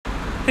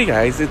Hey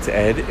guys, it's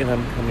Ed, and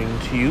I'm coming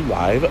to you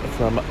live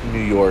from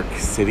New York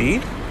City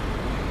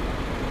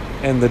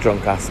and the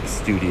Drunk Gossip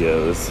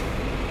Studios.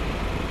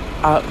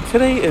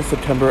 Today is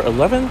September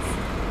 11th,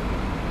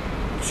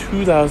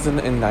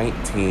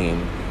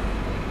 2019.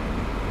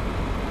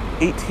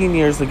 18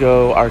 years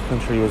ago, our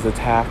country was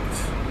attacked,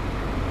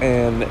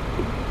 and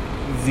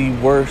the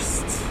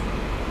worst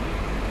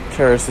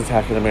terrorist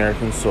attack in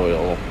American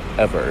soil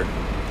ever.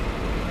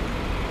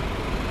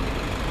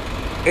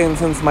 And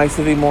since my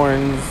city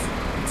mourns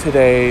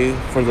today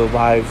for the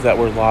lives that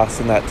were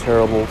lost in that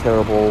terrible,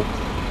 terrible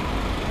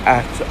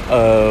act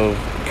of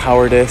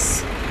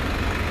cowardice,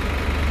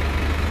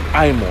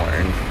 I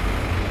mourn.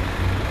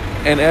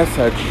 And as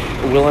such,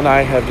 Will and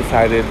I have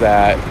decided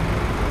that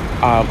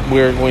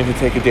we're going to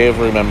take a day of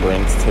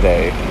remembrance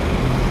today.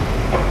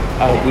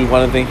 We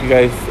want to thank you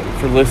guys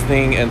for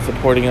listening and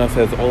supporting us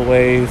as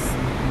always.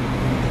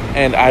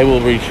 And I will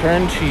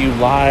return to you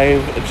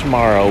live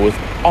tomorrow with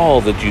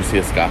all the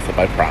juiciest gossip,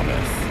 I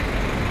promise.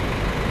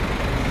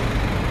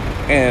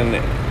 And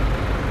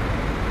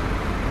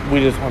we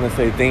just want to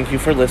say thank you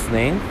for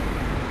listening.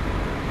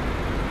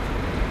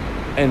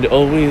 And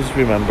always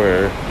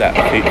remember that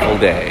fateful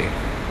day.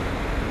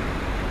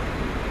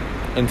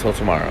 Until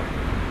tomorrow.